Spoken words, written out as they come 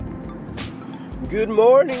Good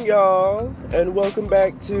morning, y'all, and welcome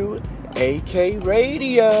back to AK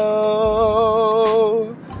Radio.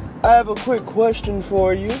 I have a quick question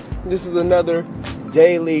for you. This is another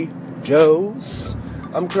daily dose.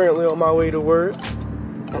 I'm currently on my way to work.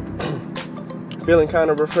 Feeling kind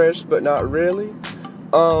of refreshed, but not really.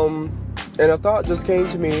 And a thought just came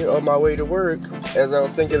to me on my way to work as I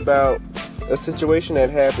was thinking about a situation that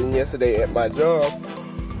happened yesterday at my job.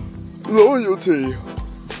 Loyalty.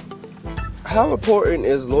 How important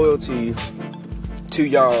is loyalty to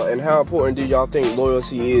y'all, and how important do y'all think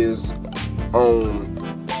loyalty is on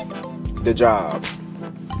the job?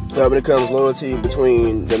 When it comes to loyalty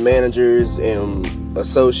between the managers and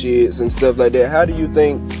associates and stuff like that, how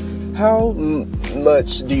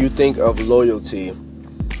much do you think of loyalty?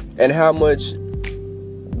 And how much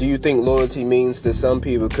do you think loyalty means to some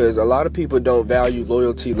people? Because a lot of people don't value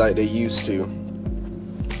loyalty like they used to.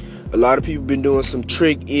 A lot of people been doing some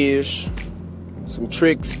trick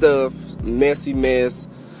stuff, messy mess,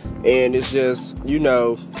 and it's just,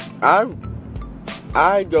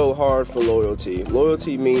 I go hard for loyalty.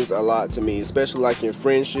 Loyalty means a lot to me, especially like in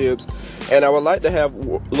friendships, and I would like to have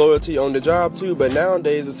loyalty on the job too, but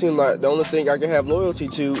nowadays it seems like the only thing I can have loyalty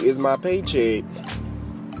to is my paycheck.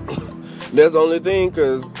 That's the only thing,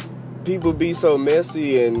 because people be so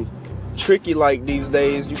messy and tricky like these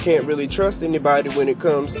days. You can't really trust anybody when it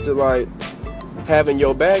comes to like having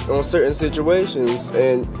your back on certain situations,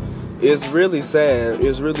 and it's really sad.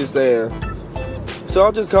 So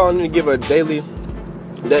I'm just calling to give a daily,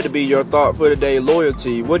 that to be your thought for the day.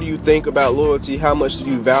 Loyalty. What do you think about loyalty? How much do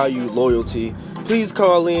you value loyalty? Please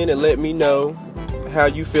call in and let me know how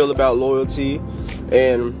you feel about loyalty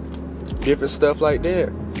and different stuff like that.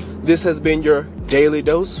 This has been your daily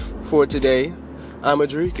dose for today. I'm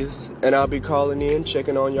Adrikus, and I'll be calling in,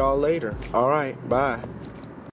 checking on y'all later. Alright, bye.